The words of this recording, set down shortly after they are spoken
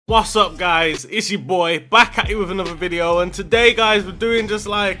What's up guys, it's your boy back at you with another video, and today guys we're doing just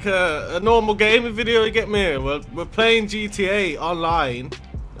like a normal gaming video, you get me? We're playing GTA online,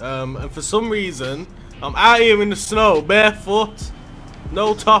 and for some reason I'm out here in the snow, barefoot,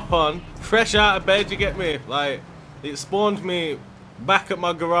 no top on, fresh out of bed, you get me? Like, it spawned me back at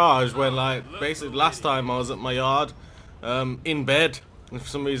my garage when like basically last time I was at my yard, in bed, and for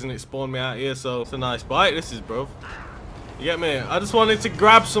some reason it spawned me out here, so it's a nice bite this is, bro. You get me? I just wanted to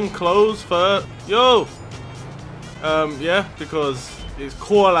grab some clothes for yeah, because it's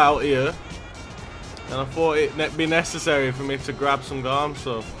cool out here, and I thought it'd be necessary for me to grab some garms.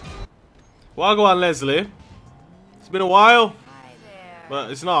 So, well, go on, Leslie. It's been a while,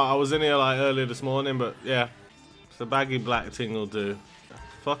 but it's not. I was in here like earlier this morning, but yeah, it's a baggy black thing will do.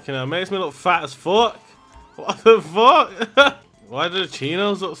 Fucking hell, makes me look fat as fuck. What the fuck? Why do the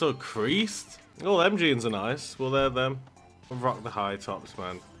chinos look so creased? Oh, them jeans are nice. Well, they're them. Rock the high tops,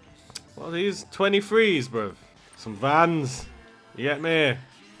 man. What are these? 23s, bruv. Some Vans. You get me?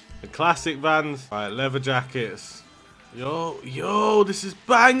 The classic Vans. Right, leather jackets. Yo, this is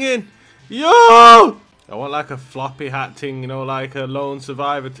banging. Yo! I want like a floppy hat thing, you know, like a lone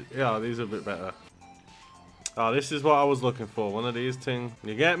survivor. Yeah, these are a bit better. Oh, this is what I was looking for. One of these things.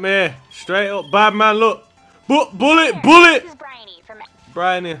 You get me? Straight up bad man, look. Bullet! This is Bryony from...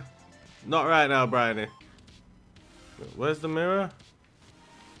 Bryony. Not right now, Bryony. Where's the mirror?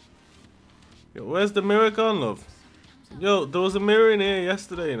 Yo, where's the mirror gone, love? Yo, there was a mirror in here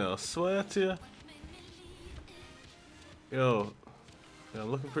yesterday, you know. I swear to you. Yo, I'm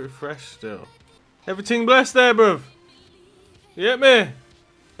looking pretty fresh still. Everything blessed there, bruv. You get me?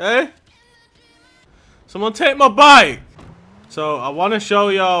 Hey? Someone take my bike. So, I want to show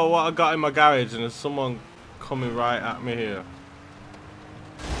y'all what I got in my garage, and there's someone coming right at me here.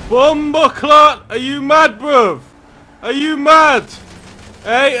 Bumbleclot! Are you mad, bruv? Are you mad?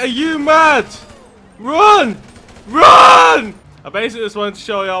 Hey, are you mad? Run! Run! I basically just wanted to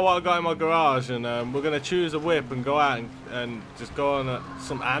show y'all what I got in my garage, and we're going to choose a whip and go out and just go on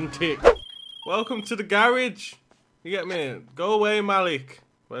some antics. Welcome to the garage. You get me? Go away, Malik.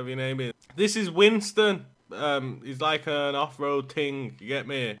 Whatever your name is. This is Winston. He's like an off-road thing. You get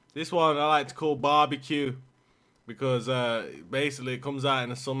me? This one I like to call barbecue. Because basically it comes out in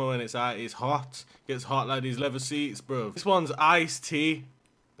the summer when it's hot. Gets hot like these leather seats, bro. This one's iced tea.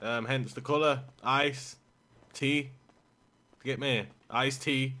 Hence the colour. Ice. Tea. Get me? Iced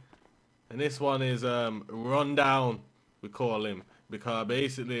tea. And this one is rundown, we call him. Because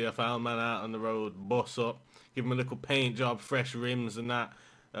basically I found man out on the road, bus up. Give him a little paint job, fresh rims and that.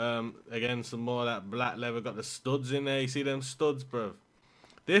 Again, some more of that black leather. Got the studs in there. You see them studs, bro?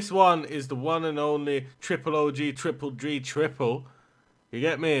 This one is the one and only triple OG, triple G, triple. You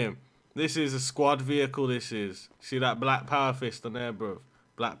get me? This is a squad vehicle, this is. See that black power fist on there, bro?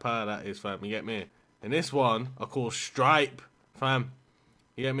 Black power that is, fam. You get me? And this one, I call Stripe, fam.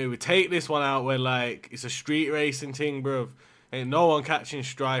 You get me? We take this one out when, like, it's a street racing thing, bro. Ain't no one catching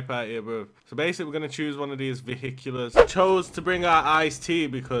Stripe out here, bro. So basically, we're going to choose one of these vehiculars. I chose to bring out iced tea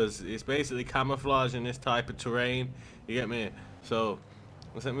because it's basically camouflage in this type of terrain. You get me? So...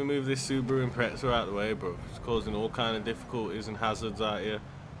 let's let me move this Subaru Impreza out of the way, bro. It's causing all kind of difficulties and hazards out here.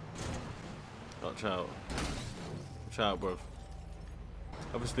 Watch out. Watch out, bro.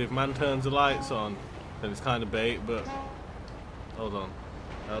 Obviously, if man turns the lights on, then it's kind of bait, but... hold on.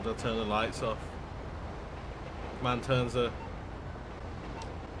 How do I turn the lights off? If man turns the...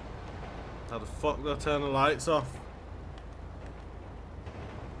 how the fuck do I turn the lights off?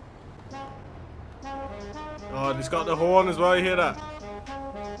 Oh, it's got the horn as well, you hear that?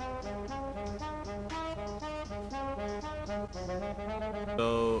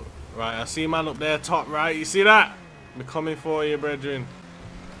 So, right, I see man up there, top right. You see that? I'm coming for you, brethren.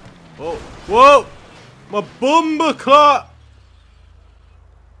 Whoa, whoa! My bumbleclot!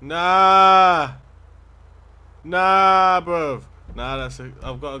 Nah, bruv. Nah,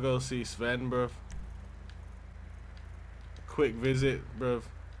 I've got to go see Sven, bruv. Quick visit, bruv.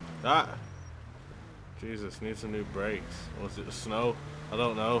 That. Jesus, need some new brakes. Or was it the snow? I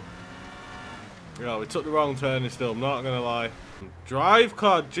don't know. Yeah, we took the wrong turn still, I'm not gonna lie. Drive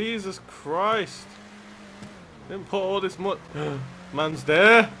card, Jesus Christ. Didn't put all this much. Man's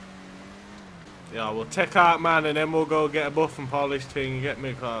there. Yeah, we'll take out man and then we'll go get a buff and polish thing and get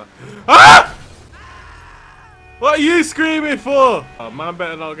me a car. Ah! What are you screaming for? Oh, man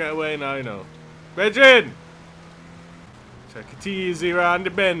better not get away now, you know. Brethren! Take it easy around the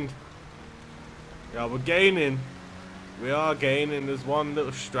bend. Yeah, we're gaining. We are gaining. There's one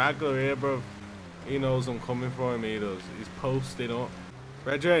little straggler here, bro. He knows I'm coming for him, he does. He's posting up.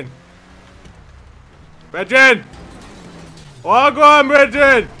 Brethren! Brethren! Oh, go on,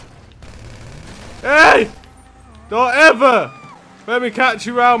 brethren! Hey! Don't ever let me catch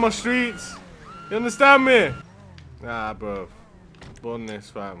you around my streets. You understand me? Nah, bro. Bun this,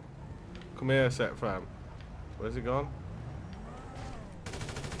 fam. Come here a sec, fam. Where's he gone?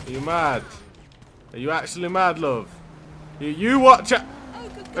 Are you mad? Are you actually mad, love? You watch out.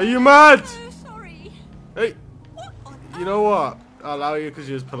 Are you mad? Sorry. Hey. You know what? I'll allow you because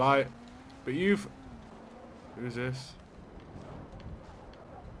you're polite. But you've... Who's this?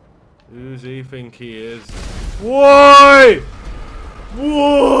 Who's he think he is? Why?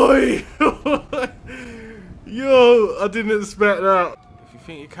 Why? Yo, I didn't expect that. If you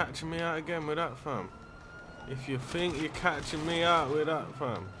think you're catching me out again with that, fam. If you think you're catching me out with that,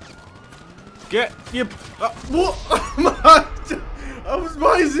 fam. Get your... what? I was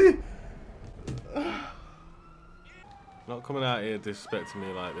mighty. Not coming out here disrespecting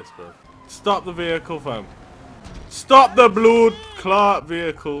me like this, bro. Stop the vehicle, fam. Stop the blue Clark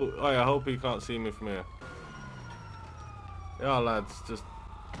vehicle. Oh, yeah, I hope he can't see me from here. Yeah, lads, just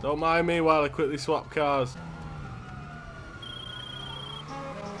don't mind me while I quickly swap cars.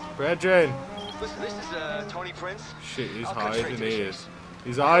 Brethren. Listen, this is Tony Prince. Shit, he's I'll cut straight hiding, to the he chase. is.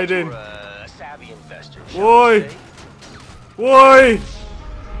 He's hiding. You're a savvy investor. Why? Why?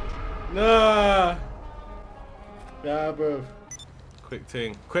 Nah. Nah, bro. Quick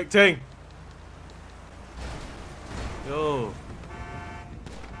ting. Quick ting. Yo.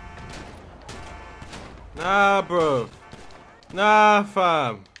 Nah, bro. Nah,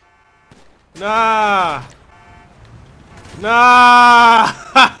 fam. Nah. Nah.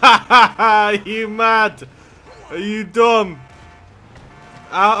 Are you mad? Are you dumb?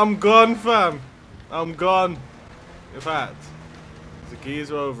 I'm gone, fam. I'm gone. In fact, the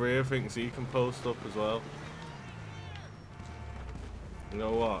geezer over here thinks he can post up as well. You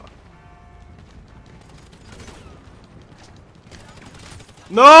know what?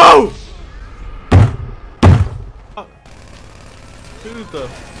 No! Who the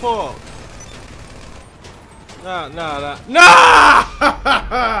fuck? Nah.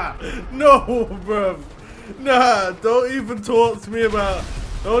 No, bruv. Nah, don't even talk to me about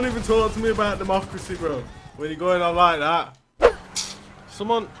democracy, bro. When you're going on like that.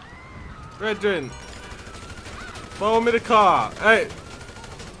 Someone, Redrin, borrow me the car. Hey,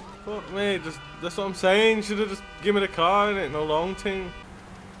 fuck me. That's what I'm saying. Should have just give me the car, innit? No long thing.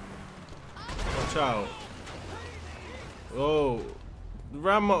 Watch out. Oh,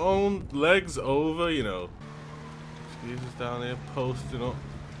 ran my own legs over, you know. Jesus down here posting up.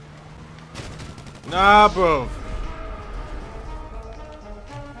 Nah, bro.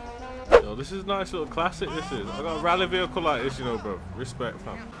 Yo, this is a nice little classic, this is. I got a rally vehicle like this, you know, bro. Respect,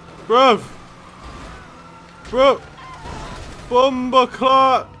 fam. Bro! Bro!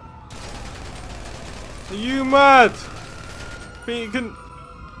 Bumba Are you mad? Think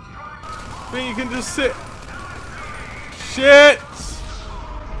you can just sit? Shit!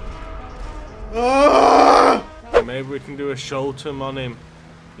 Ah! Maybe we can do a shotum on him.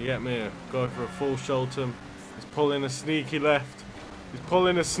 You get me? Go for a full shotum. He's pulling a sneaky left. He's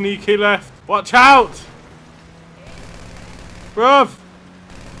pulling a sneaky left. Watch out! Bruv!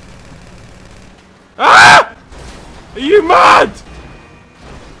 Ah! Are you mad?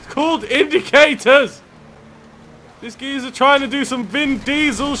 It's called indicators! This geezer trying to do some Vin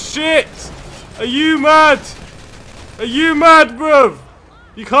Diesel shit! Are you mad? Are you mad, bruv?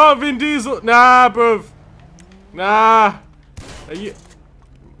 You can't Vin Diesel. Nah, bruv. Nah. Are you...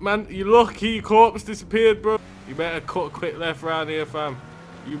 Man, you lucky your corpse disappeared, bro. You better cut a quick left round here, fam.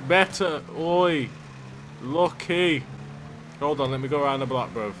 You better. Oi. Lucky. Hold on, let me go around the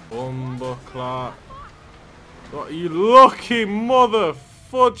block, bro. Bumba Clark. What, you lucky mother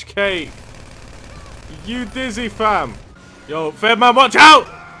fudge cake. You dizzy, fam. Yo, Fed man, watch out!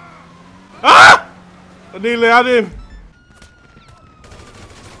 Ah! I nearly had him.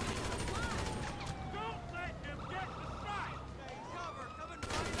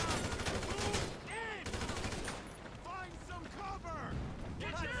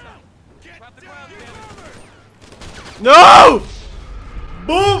 No!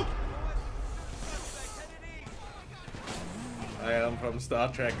 Boom! I am from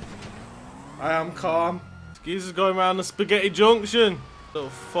Star Trek. I am calm. Geezer's going around the spaghetti junction. Little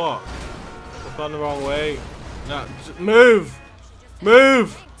fuck. I've gone the wrong way. Nah, just move!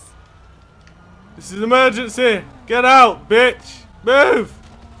 Move! This is an emergency! Get out, bitch! Move!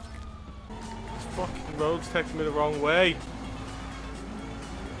 This fucking road's taking me the wrong way.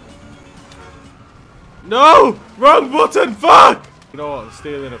 No! Wrong button! Fuck! You know what? I'm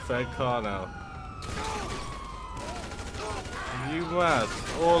stealing a Fed car now. Are you mad?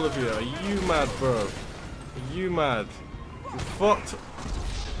 All of you. Are you mad, bro? Are you mad? You fucked.